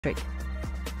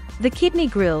The kidney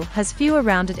grille has fewer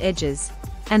rounded edges,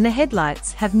 and the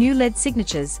headlights have new LED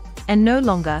signatures and no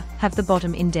longer have the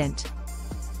bottom indent.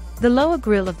 The lower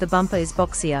grille of the bumper is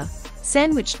boxier,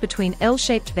 sandwiched between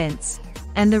L-shaped vents,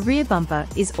 and the rear bumper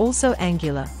is also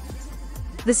angular.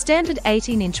 The standard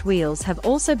 18-inch wheels have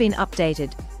also been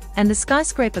updated, and the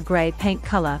skyscraper grey paint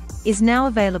color is now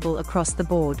available across the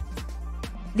board.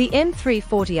 The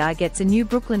M340i gets a new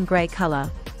Brooklyn grey color,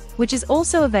 which is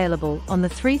also available on the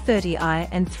 330i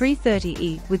and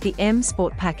 330e with the M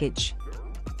Sport package.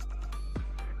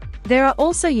 There are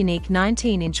also unique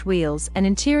 19-inch wheels and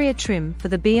interior trim for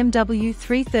the BMW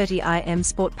 330i M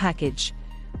Sport package,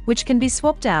 which can be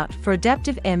swapped out for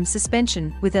adaptive M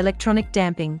suspension with electronic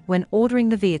damping when ordering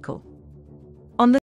the vehicle.